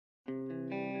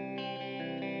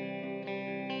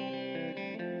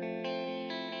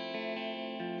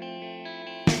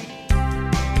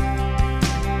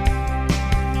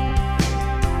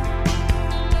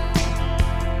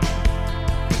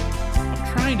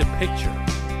to picture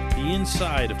the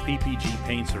inside of PPG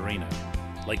Paints Arena,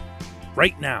 like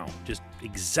right now, just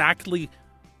exactly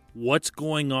what's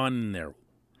going on in there,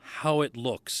 how it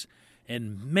looks,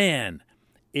 and man,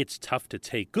 it's tough to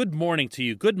take. Good morning to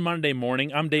you. Good Monday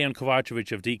morning. I'm Dejan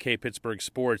Kovacevic of DK Pittsburgh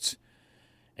Sports,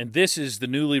 and this is the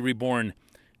newly reborn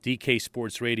DK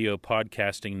Sports Radio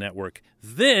podcasting network.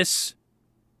 This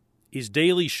is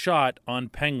Daily Shot on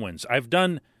Penguins. I've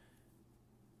done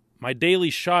my Daily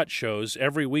Shot shows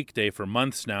every weekday for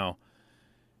months now,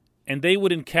 and they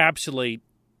would encapsulate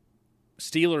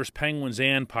Steelers, Penguins,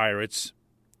 and Pirates,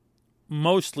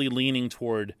 mostly leaning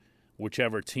toward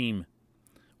whichever team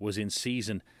was in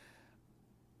season.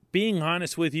 Being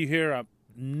honest with you here, I'm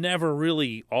never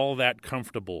really all that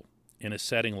comfortable in a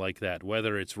setting like that,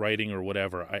 whether it's writing or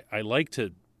whatever. I like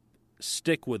to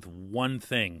stick with one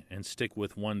thing and stick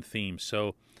with one theme.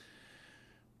 So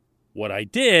what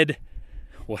I've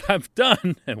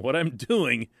done, and what I'm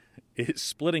doing is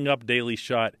splitting up Daily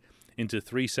Shot into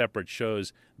 3 separate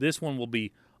shows. This one will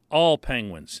be all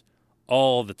Penguins,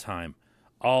 all the time,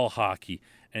 all hockey.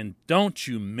 And don't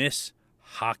you miss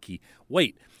hockey.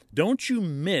 Wait, don't you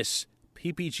miss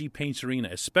PPG Paints Arena,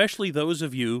 especially those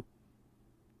of you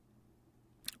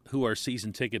who are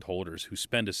season ticket holders, who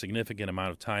spend a significant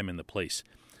amount of time in the place.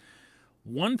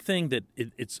 One thing that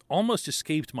it's almost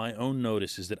escaped my own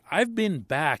notice is that I've been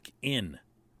back in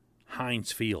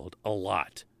Heinz Field a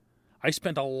lot. I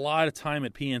spent a lot of time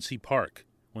at PNC Park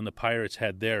when the Pirates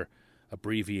had their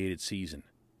abbreviated season.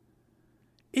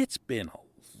 It's been a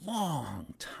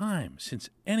long time since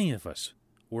any of us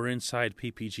were inside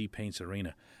PPG Paints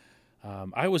Arena.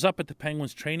 I was up at the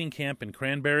Penguins training camp in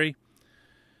Cranberry,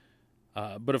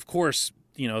 but of course,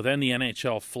 then the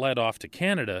NHL fled off to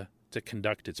Canada to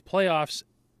conduct its playoffs,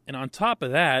 and on top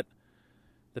of that,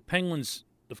 the Penguins,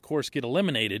 of course, get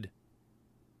eliminated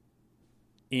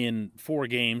in 4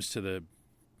 games to the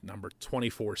number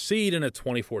 24 seed in a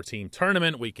 24-team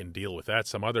tournament. We can deal with that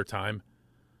some other time.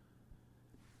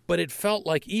 But it felt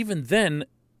like even then,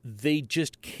 they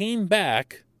just came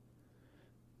back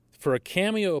for a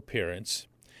cameo appearance.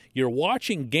 You're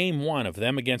watching Game 1 of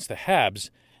them against the Habs,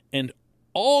 and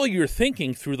all you're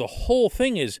thinking through the whole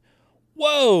thing is,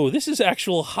 whoa, this is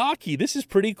actual hockey. This is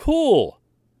pretty cool.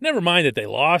 Never mind that they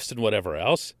lost and whatever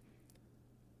else.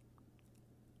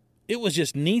 It was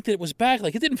just neat that it was back.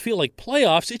 Like, it didn't feel like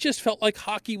playoffs. It just felt like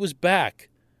hockey was back.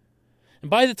 And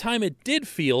by the time it did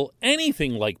feel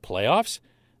anything like playoffs,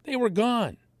 they were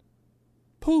gone.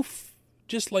 Poof,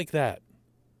 just like that.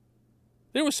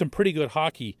 There was some pretty good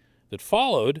hockey that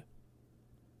followed,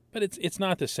 but it's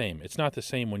not the same. It's not the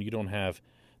same when you don't have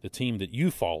the team that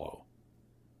you follow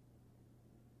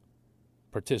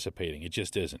participating. It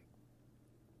just isn't.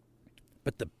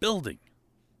 But the building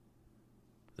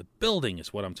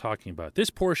is what I'm talking about. This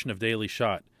portion of Daily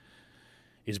Shot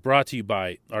is brought to you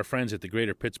by our friends at the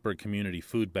Greater Pittsburgh Community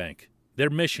Food Bank. Their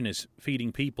mission is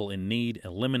feeding people in need,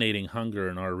 eliminating hunger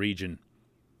in our region.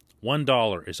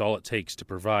 $1 is all it takes to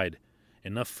provide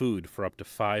enough food for up to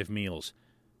 5 meals.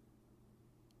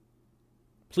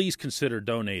 Please consider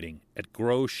donating at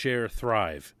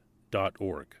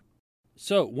growsharethrive.org.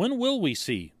 So, when will we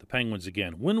see the Penguins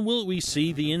again? When will we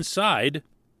see the inside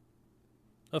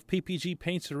of PPG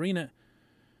Paints Arena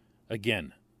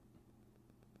again?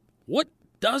 What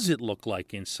does it look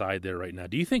like inside there right now?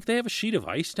 Do you think they have a sheet of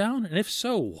ice down? And if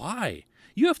so, why?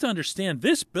 You have to understand,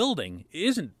 this building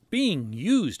isn't being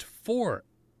used for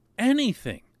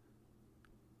anything.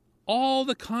 All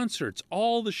the concerts,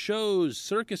 all the shows,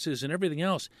 circuses, and everything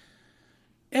else,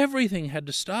 everything had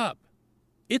to stop.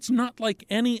 It's not like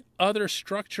any other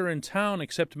structure in town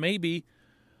except maybe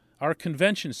our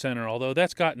convention center, although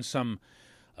that's gotten some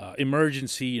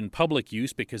emergency and public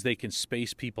use because they can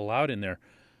space people out in there.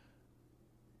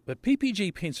 But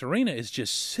PPG Paints Arena is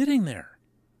just sitting there.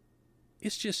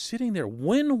 It's just sitting there.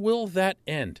 When will that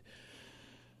end?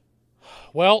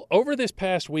 Well, over this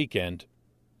past weekend,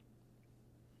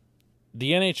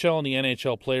 the NHL and the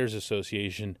NHL Players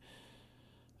Association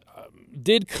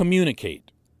did communicate.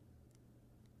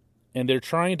 And they're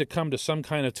trying to come to some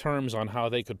kind of terms on how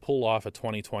they could pull off a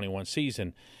 2021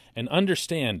 season. And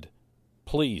understand,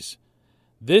 please,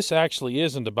 this actually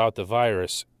isn't about the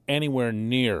virus anywhere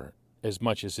near as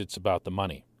much as it's about the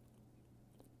money.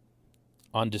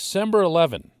 On December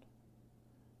 11,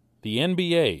 the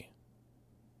NBA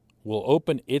will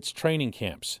open its training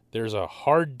camps. There's a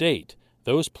hard date.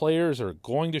 Those players are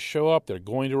going to show up. They're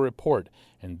going to report.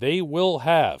 And they will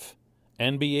have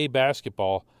NBA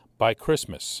basketball by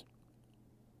Christmas.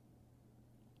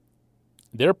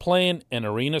 They're playing an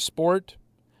arena sport.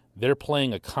 They're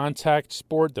playing a contact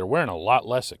sport. They're wearing a lot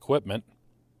less equipment.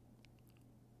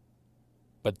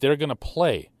 but they're going to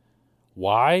play.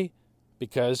 Why?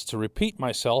 Because, to repeat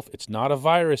myself, it's not a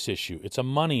virus issue. It's a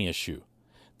money issue.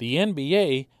 The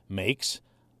NBA makes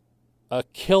a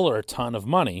killer ton of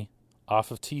money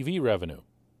off of TV revenue.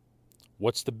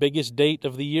 What's the biggest date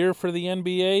of the year for the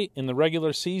NBA in the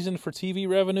regular season for TV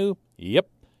revenue? Yep,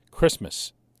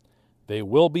 Christmas. They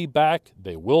will be back.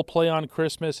 They will play on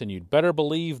Christmas, and you'd better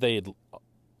believe they'd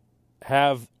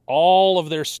have all of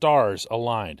their stars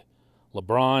aligned,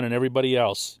 LeBron and everybody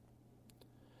else,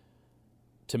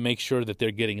 to make sure that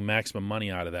they're getting maximum money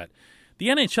out of that. The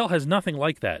NHL has nothing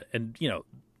like that. And,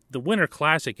 the Winter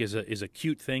Classic is a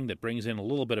cute thing that brings in a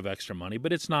little bit of extra money,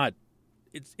 but it's not.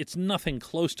 It's nothing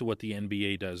close to what the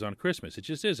NBA does on Christmas. It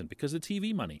just isn't, because of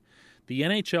TV money. The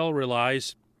NHL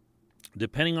relies,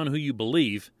 depending on who you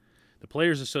believe, the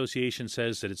Players Association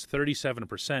says that it's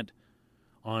 37%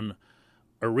 on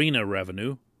arena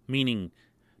revenue, meaning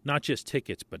not just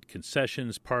tickets, but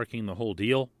concessions, parking, the whole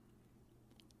deal.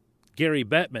 Gary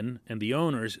Bettman and the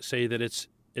owners say that it's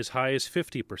as high as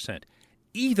 50%.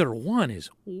 Either one is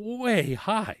way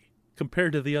high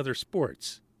compared to the other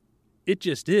sports. It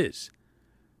just is.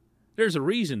 There's a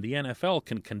reason the NFL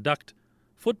can conduct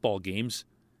football games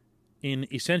in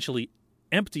essentially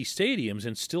empty stadiums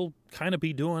and still kind of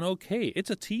be doing okay. It's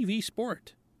a TV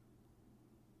sport.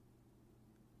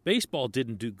 Baseball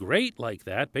didn't do great like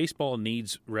that. Baseball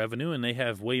needs revenue, and they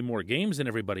have way more games than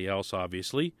everybody else,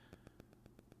 obviously.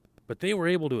 But they were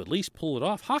able to at least pull it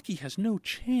off. Hockey has no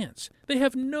chance. They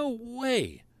have no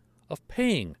way of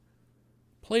paying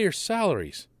players'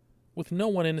 salaries with no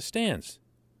one in the stands.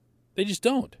 They just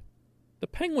don't. The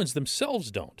Penguins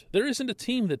themselves don't. There isn't a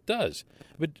team that does.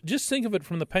 But just think of it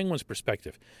from the Penguins'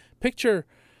 perspective. Picture,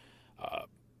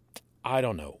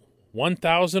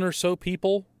 1,000 or so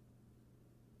people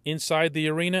inside the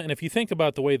arena. And if you think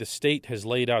about the way the state has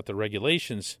laid out the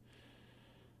regulations,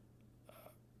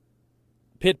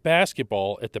 Pitt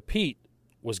basketball at the Pete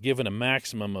was given a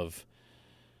maximum of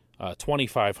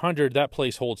 2,500. That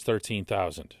place holds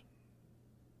 13,000.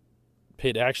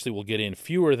 Pitt actually will get in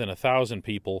fewer than 1,000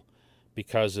 people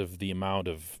because of the amount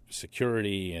of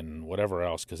security and whatever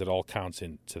else, because it all counts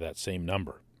into that same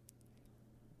number.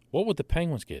 What would the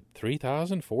Penguins get?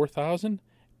 3,000? 4,000?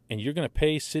 And you're going to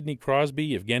pay Sidney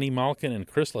Crosby, Evgeny Malkin, and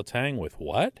Chris Letang with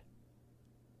what?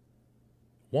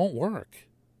 Won't work.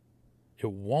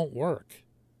 It won't work.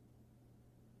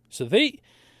 So they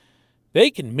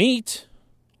can meet,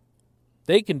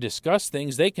 they can discuss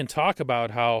things, they can talk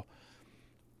about how,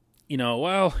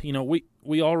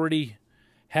 we already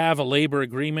have a labor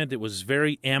agreement that was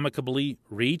very amicably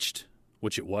reached,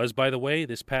 which it was, by the way,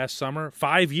 this past summer,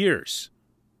 5 years.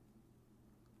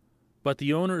 But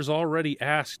the owners already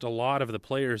asked a lot of the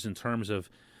players in terms of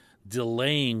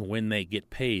delaying when they get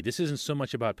paid. This isn't so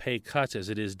much about pay cuts as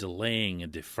it is delaying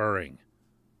and deferring.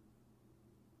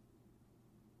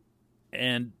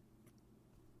 And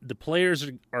the players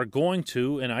are going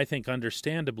to, and I think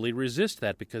understandably, resist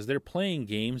that because they're playing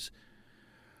games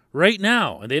right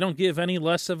now, and they don't give any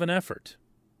less of an effort.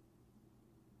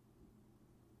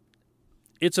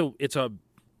 It's a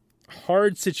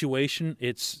hard situation.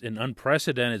 It's an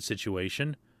unprecedented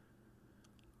situation,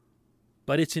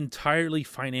 but it's entirely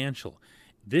financial.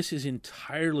 This is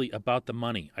entirely about the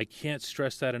money. I can't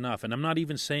stress that enough, and I'm not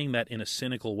even saying that in a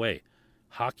cynical way.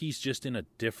 Hockey's just in a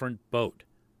different boat.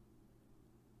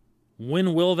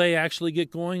 When will they actually get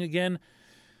going again?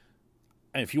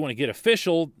 And if you want to get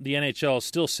official, the NHL is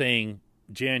still saying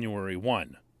January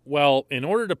 1. Well, in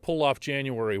order to pull off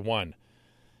January 1,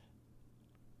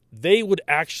 they would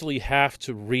actually have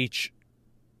to reach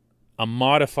a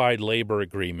modified labor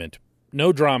agreement,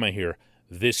 no drama here,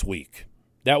 this week.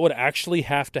 That would actually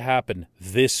have to happen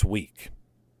this week.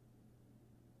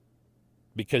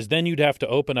 Because then you'd have to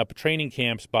open up training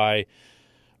camps by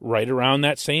right around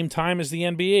that same time as the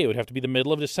NBA. It would have to be the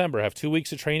middle of December, have 2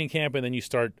 weeks of training camp, and then you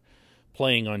start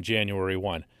playing on January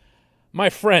 1. My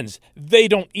friends, they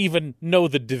don't even know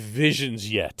the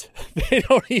divisions yet. They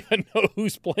don't even know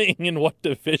who's playing in what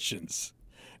divisions.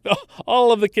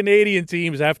 All of the Canadian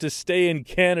teams have to stay in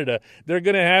Canada. They're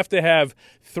going to have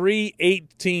 3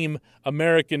 8-team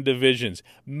American divisions.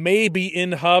 Maybe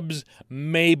in hubs,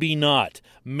 maybe not.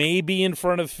 Maybe in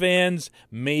front of fans,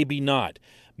 maybe not.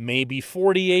 Maybe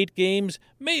 48 games,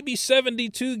 maybe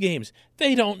 72 games.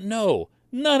 They don't know.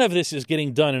 None of this is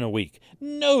getting done in a week.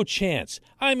 No chance.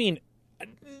 I mean,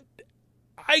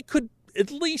 I could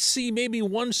at least see maybe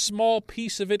one small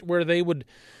piece of it where the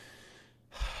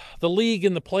league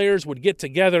and the players would get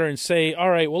together and say, all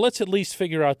right, well, let's at least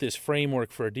figure out this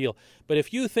framework for a deal. But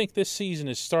if you think this season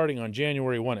is starting on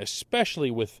January 1, especially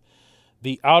with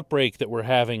the outbreak that we're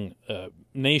having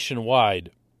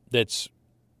nationwide that's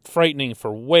frightening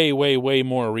for way, way, way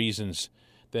more reasons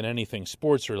than anything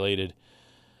sports related.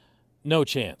 No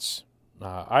chance.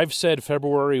 I've said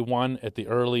February 1 at the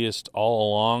earliest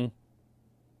all along.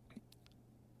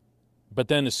 But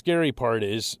then the scary part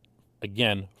is,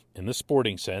 again, in the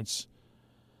sporting sense,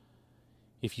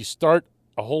 if you start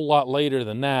a whole lot later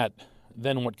than that,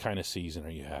 then what kind of season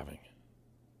are you having?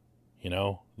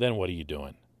 Then what are you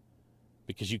doing?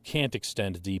 Because you can't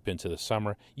extend deep into the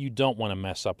summer. You don't want to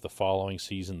mess up the following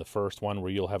season, the first one,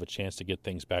 where you'll have a chance to get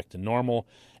things back to normal.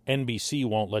 NBC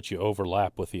won't let you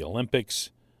overlap with the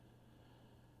Olympics.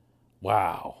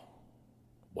 Wow.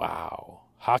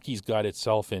 Hockey's got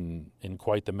itself in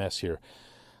quite the mess here.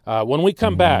 When we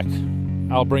come back,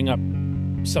 I'll bring up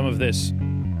some of this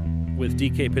with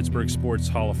DK Pittsburgh Sports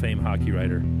Hall of Fame hockey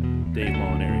writer Dave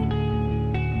Molinari.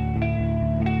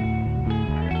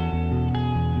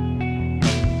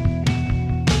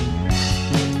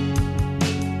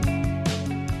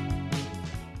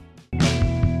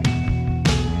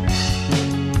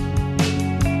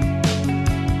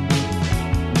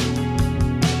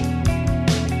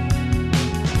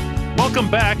 Welcome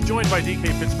back, joined by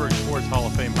DK Pittsburgh Sports Hall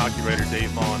of Fame hockey writer Dave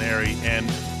Molinari. And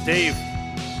Dave,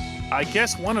 I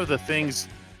guess one of the things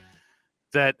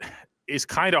that is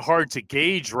kind of hard to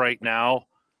gauge right now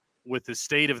with the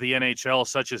state of the NHL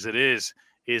such as it is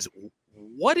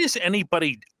what is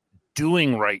anybody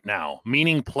doing right now?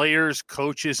 Meaning players,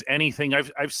 coaches, anything.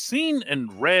 I've seen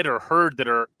and read or heard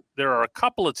that there are a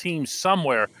couple of teams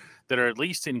somewhere that are at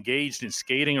least engaged in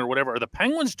skating or whatever. Are the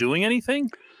Penguins doing anything?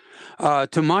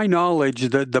 To my knowledge,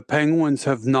 the Penguins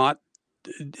have not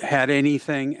had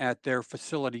anything at their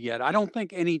facility yet. I don't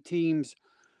think any teams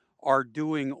are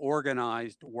doing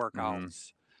organized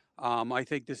workouts. I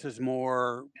think this is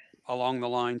more along the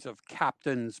lines of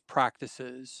captains'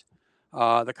 practices,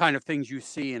 the kind of things you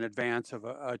see in advance of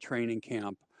a training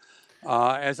camp.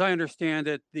 As I understand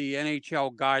it, the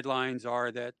NHL guidelines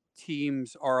are that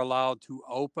teams are allowed to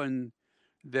open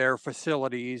their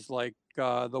facilities, like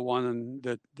the one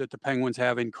that the Penguins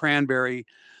have in Cranberry,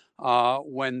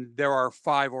 when there are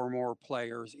 5 or more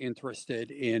players interested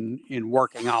in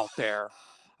working out there.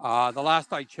 The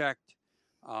last I checked,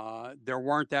 there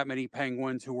weren't that many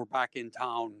Penguins who were back in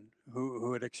town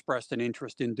who had expressed an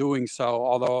interest in doing so.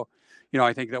 Although,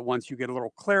 I think that once you get a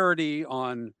little clarity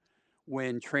on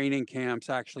when training camps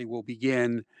actually will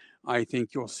begin, I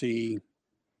think you'll see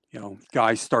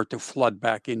guys start to flood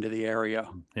back into the area.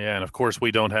 Yeah, and of course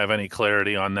we don't have any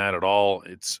clarity on that at all.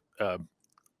 It's a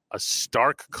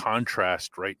stark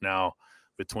contrast right now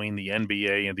between the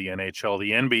NBA and the NHL.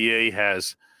 The NBA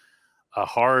has a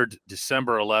hard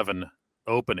December 11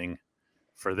 opening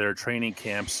for their training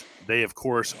camps. They, of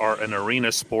course, are an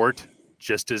arena sport,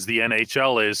 just as the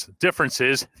NHL is. Difference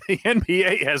is the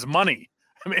NBA has money.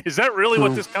 I mean, is that really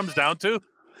what this comes down to?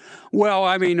 Well,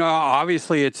 I mean,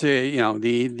 obviously, it's the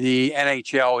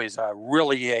NHL is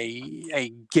really a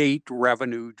gate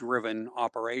revenue driven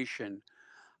operation,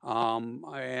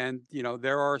 and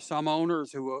there are some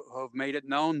owners who have made it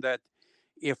known that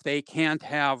if they can't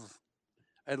have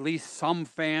at least some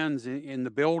fans in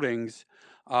the buildings,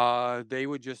 they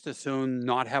would just as soon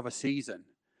not have a season.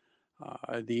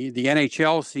 The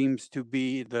NHL seems to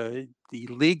be the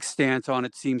league stance on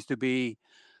it seems to be.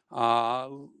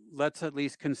 Let's at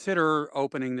least consider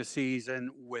opening the season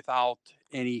without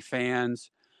any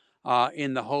fans,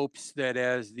 in the hopes that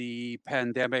as the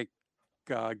pandemic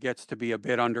gets to be a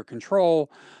bit under control,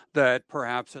 that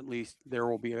perhaps at least there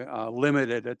will be a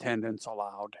limited attendance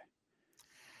allowed.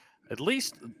 At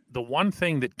least the one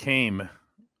thing that came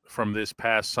from this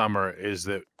past summer is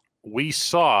that we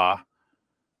saw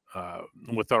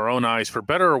with our own eyes, for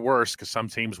better or worse, because some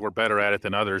teams were better at it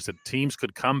than others, that teams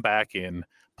could come back in.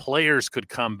 Players could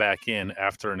come back in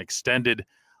after an extended,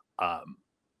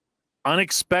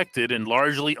 unexpected, and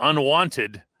largely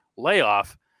unwanted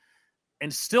layoff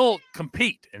and still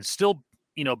compete and still,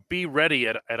 be ready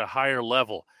at a higher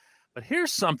level. But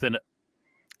here's something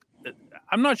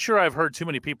I'm not sure I've heard too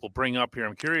many people bring up here.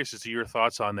 I'm curious as to your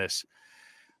thoughts on this.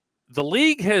 The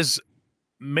league has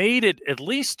made it at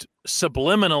least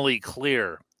subliminally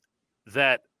clear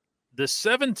that the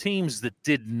 7 teams that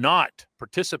did not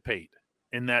participate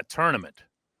in that tournament,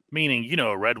 meaning,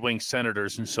 Red Wings,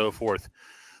 Senators, and so forth,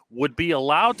 would be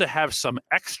allowed to have some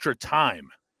extra time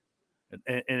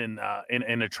in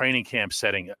a training camp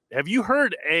setting. Have you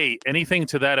heard, A, anything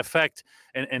to that effect?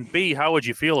 And B, how would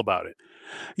you feel about it?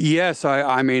 Yes,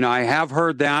 I mean, I have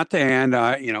heard that. And,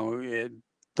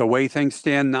 the way things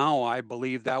stand now, I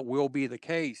believe that will be the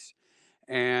case.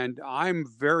 And I'm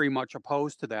very much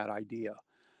opposed to that idea.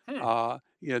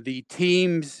 The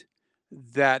teams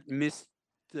that missed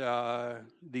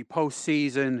the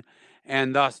postseason,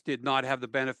 and thus did not have the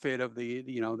benefit of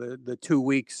the 2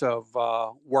 weeks of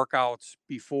workouts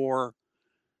before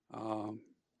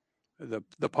the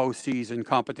postseason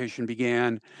competition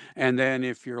began, and then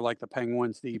if you're like the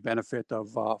Penguins, the benefit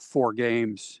of 4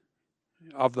 games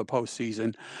of the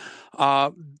postseason.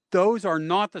 Those are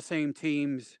not the same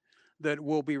teams that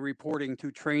will be reporting to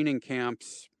training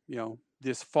camps,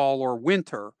 this fall or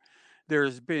winter.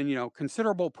 There's been,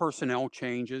 considerable personnel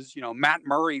changes. Matt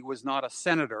Murray was not a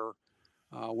Senator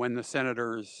when the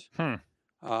Senators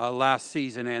last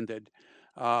season ended.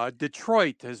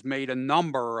 Detroit has made a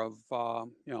number of,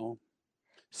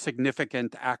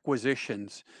 significant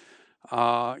acquisitions.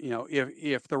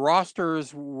 If the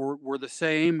rosters were the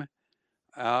same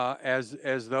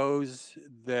as those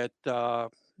that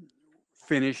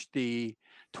finished the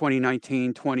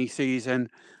 2019-20 season,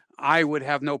 I would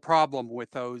have no problem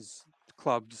with those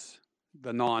clubs,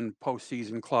 the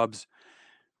non-postseason clubs,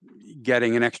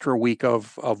 getting an extra week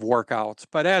of workouts.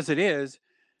 But as it is,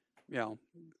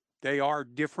 they are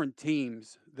different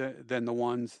teams than the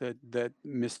ones that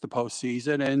missed the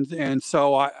postseason, and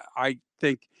so I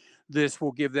think this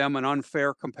will give them an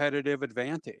unfair competitive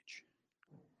advantage.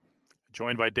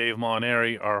 Joined by Dave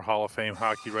Molinari, our Hall of Fame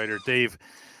hockey writer. Dave,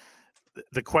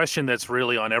 the question that's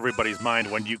really on everybody's mind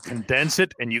when you condense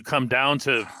it and you come down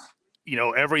to,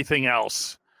 everything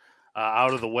else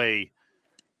out of the way,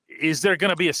 is there going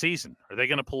to be a season? Are they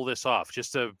going to pull this off?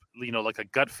 Just like a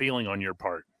gut feeling on your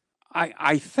part.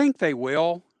 I think they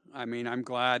will. I mean, I'm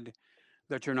glad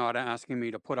that you're not asking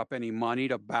me to put up any money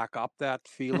to back up that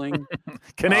feeling.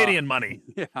 Canadian money.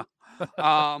 Yeah.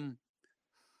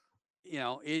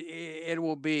 It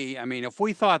will be. I mean, if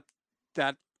we thought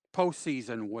that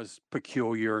postseason was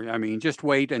peculiar, I mean, just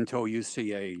wait until you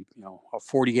see a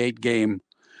 48 game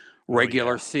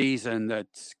regular season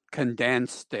that's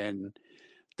condensed and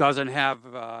doesn't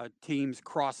have teams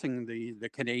crossing the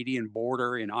Canadian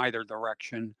border in either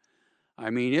direction. I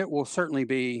mean, it will certainly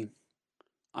be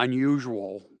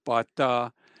unusual, but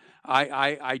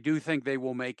I do think they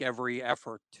will make every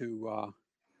effort to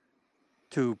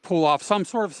pull off some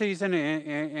sort of season,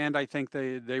 and I think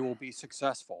they will be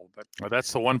successful. But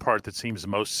that's the one part that seems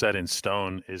most set in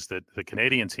stone, is that the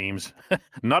Canadian teams,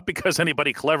 not because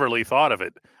anybody cleverly thought of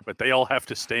it, but they all have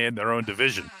to stay in their own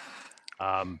division.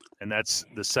 And that's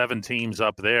the 7 teams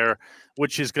up there,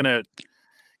 which is going to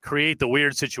create the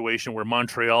weird situation where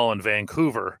Montreal and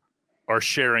Vancouver are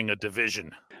sharing a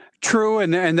division. True,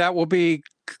 and that will be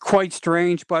quite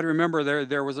strange. But remember,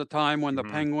 there was a time when the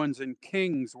Penguins and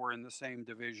Kings were in the same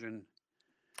division.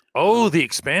 Oh, the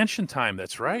expansion time.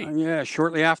 That's right. Yeah,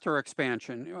 shortly after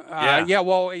expansion. I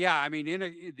mean,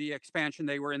 in the expansion,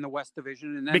 they were in the West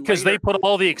Division, and then because they put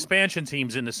all the expansion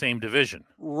teams in the same division.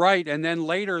 Right, and then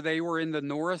later they were in the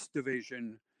Norris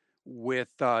Division with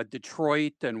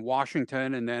Detroit and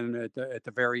Washington, and then at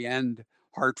the very end,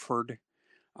 Hartford.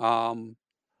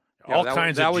 All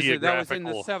kinds of geographical. That was in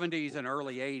the 70s and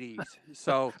early 80s.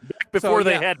 So before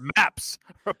they had maps,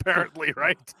 apparently,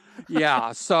 right?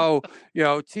 Yeah. So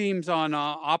teams on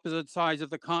opposite sides of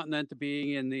the continent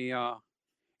being in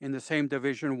the same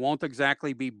division won't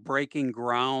exactly be breaking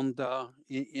ground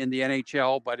in the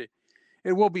NHL, but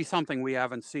it will be something we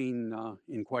haven't seen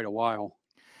in quite a while.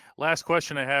 Last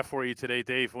question I have for you today,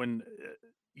 Dave. When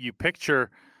you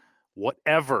picture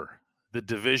whatever the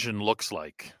division looks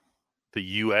like, the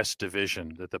U.S.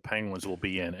 division that the Penguins will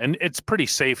be in, and it's pretty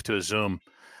safe to assume,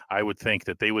 I would think,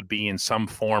 that they would be in some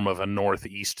form of a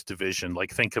Northeast division.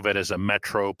 Like, think of it as a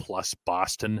Metro plus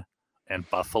Boston and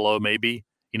Buffalo, maybe.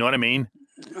 You know what I mean?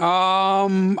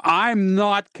 I'm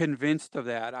not convinced of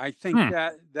that. I think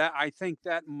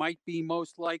that might be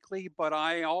most likely, but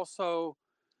I also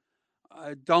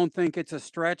don't think it's a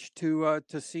stretch to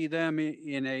see them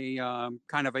in a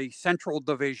kind of a central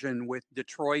division with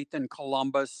Detroit and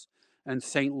Columbus and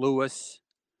St. Louis,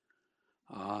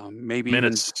 maybe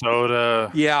Minnesota.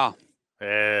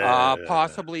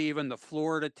 Possibly even the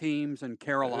Florida teams and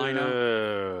Carolina.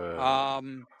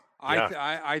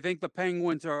 I think the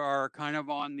Penguins are kind of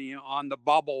on the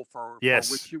bubble for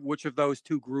which of those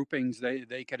two groupings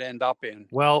they could end up in.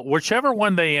 Well, whichever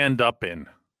one they end up in,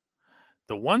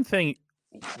 the one thing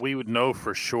we would know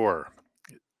for sure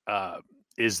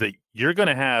is that you're going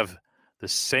to have the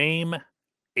same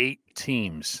 8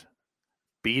 teams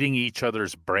beating each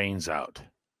other's brains out,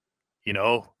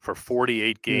 for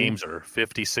 48 games or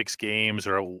 56 games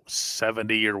or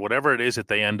 70 or whatever it is that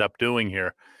they end up doing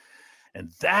here.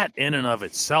 And that in and of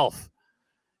itself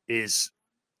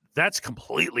that's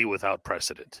completely without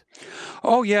precedent.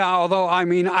 Oh, yeah. Although, I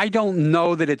mean, I don't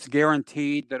know that it's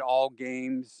guaranteed that all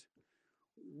games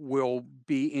will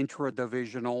be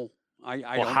intra-divisional. I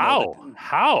Well, don't know that.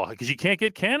 How? Because you can't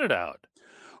get Canada out.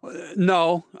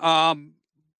 No,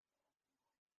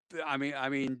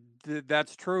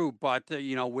 that's true. But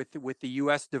with the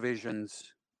U.S.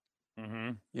 divisions,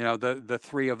 Mm-hmm. the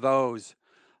three of those,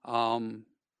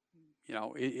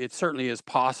 it certainly is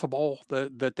possible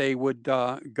that they would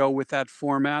go with that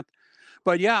format.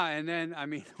 But yeah, and then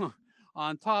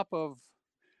on top of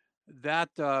that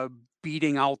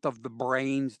beating out of the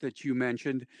brains that you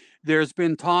mentioned, there's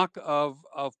been talk of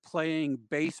playing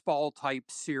baseball type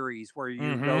series where you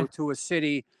Mm-hmm. go to a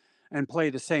city and play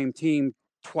the same team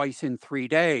twice in 3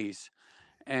 days.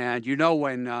 And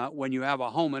when you have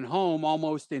a home and home,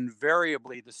 almost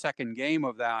invariably the second game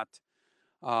of that,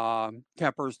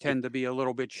 peppers tend to be a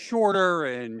little bit shorter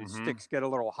and Mm-hmm. sticks get a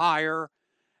little higher.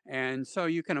 And so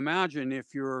you can imagine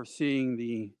if you're seeing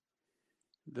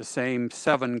the same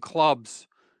 7 clubs,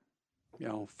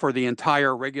 for the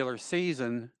entire regular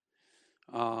season,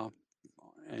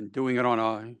 and doing it on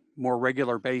a more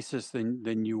regular basis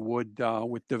than you would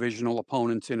with divisional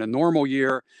opponents in a normal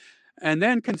year, and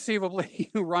then conceivably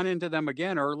you run into them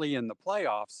again early in the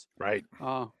playoffs. Right.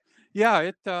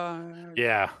 Yeah,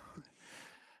 Yeah.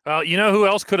 Well, you know who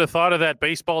else could have thought of that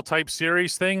baseball type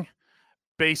series thing?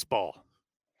 Baseball.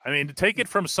 I mean, to take it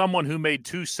from someone who made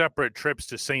 2 separate trips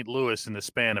to St. Louis in the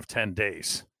span of 10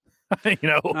 days.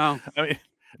 Oh, I mean,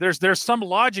 there's some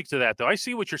logic to that, though. I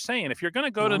see what you're saying. If you're going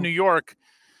to go to New York,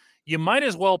 you might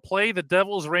as well play the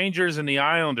Devils, Rangers, and the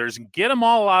Islanders and get them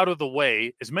all out of the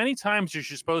way as many times as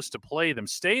you're supposed to play them.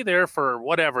 Stay there for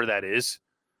whatever that is,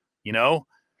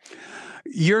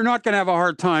 You're not going to have a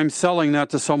hard time selling that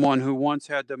to someone who once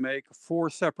had to make 4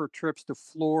 separate trips to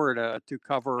Florida to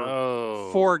cover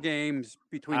 4 games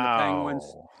between the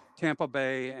Penguins, Tampa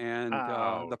Bay, and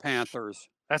the Panthers.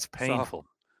 That's painful.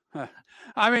 So,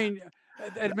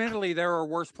 admittedly, there are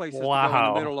worse places to go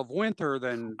in the middle of winter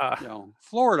than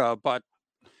Florida, but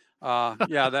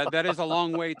that is a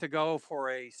long way to go for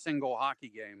a single hockey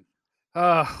game.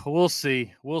 We'll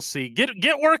see. We'll see.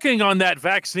 Get working on that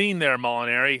vaccine there,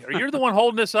 Molinari. Are you the one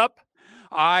holding this up?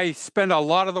 I spent a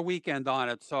lot of the weekend on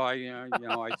it, so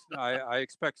I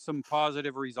expect some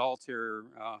positive results here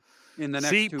in the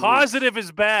next 2 weeks. Positive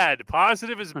is bad.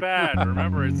 Positive is bad.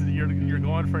 Remember, you're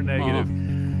going for negative.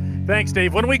 Thanks,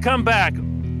 Dave. When we come back,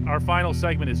 our final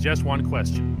segment is just one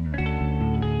question.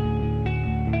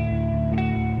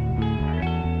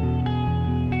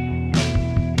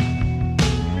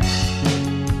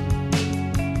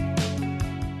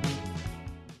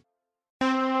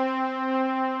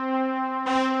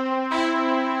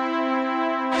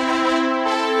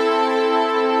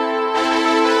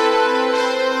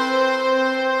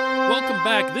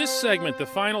 This segment, the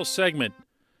final segment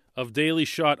of Daily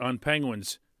Shot on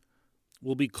Penguins,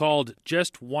 will be called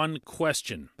Just One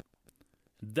Question.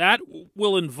 That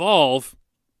will involve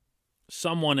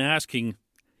someone asking,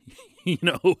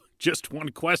 just one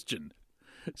question.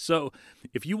 So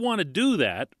if you want to do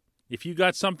that, if you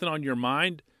got something on your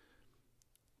mind,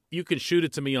 you can shoot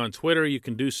it to me on Twitter. You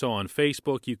can do so on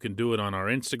Facebook. You can do it on our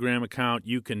Instagram account.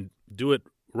 You can do it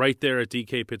right there at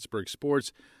DK Pittsburgh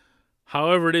Sports.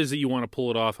 However it is that you want to pull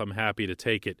it off, I'm happy to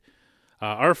take it.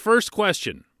 Our first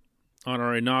question on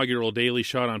our inaugural Daily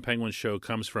Shot on Penguins show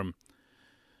comes from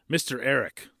Mr.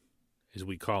 Eric, as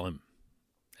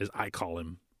I call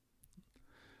him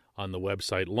on the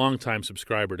website, longtime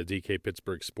subscriber to DK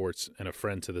Pittsburgh Sports and a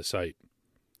friend to the site.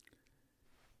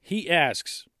 He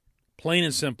asks, plain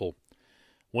and simple,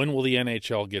 when will the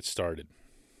NHL get started?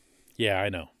 Yeah, I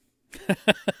know.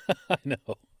 I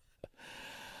know.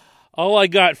 All I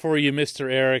got for you, Mr.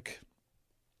 Eric,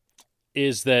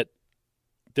 is that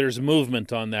there's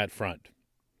movement on that front.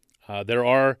 There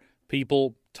are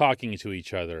people talking to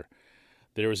each other.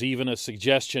 There was even a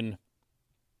suggestion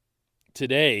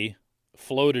today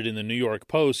floated in the New York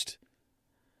Post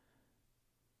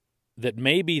that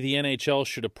maybe the NHL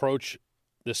should approach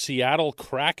the Seattle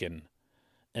Kraken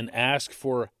and ask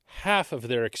for half of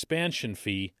their expansion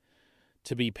fee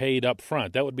to be paid up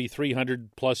front. That would be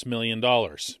 $300+ million.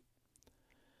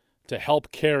 To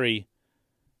help carry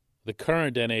the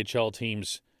current NHL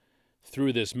teams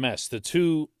through this mess. The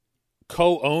 2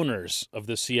 co-owners of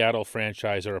the Seattle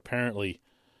franchise are apparently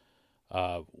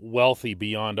wealthy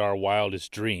beyond our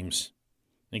wildest dreams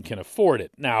and can afford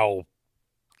it. Now,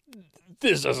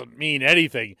 this doesn't mean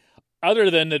anything other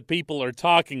than that people are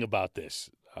talking about this.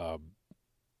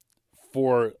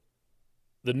 For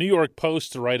the New York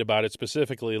Post to write about it,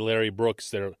 specifically Larry Brooks,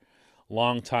 their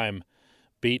longtime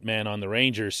beat man on the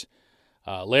Rangers,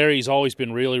 Larry's always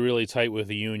been really, really tight with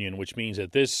the union, which means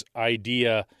that this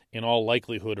idea in all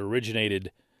likelihood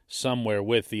originated somewhere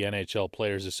with the NHL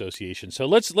Players Association. So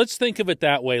let's think of it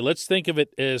that way. Let's think of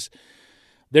it as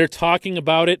they're talking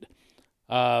about it.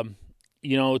 To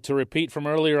repeat from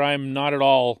earlier, I'm not at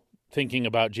all thinking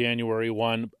about January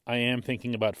 1. I am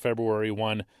thinking about February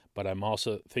 1, but I'm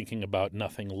also thinking about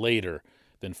nothing later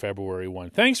than February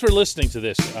 1. Thanks for listening to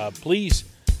this. Please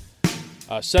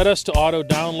set us to auto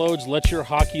downloads. Let your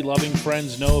hockey-loving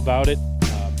friends know about it.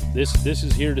 This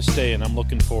is here to stay, and I'm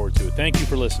looking forward to it. Thank you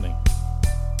for listening.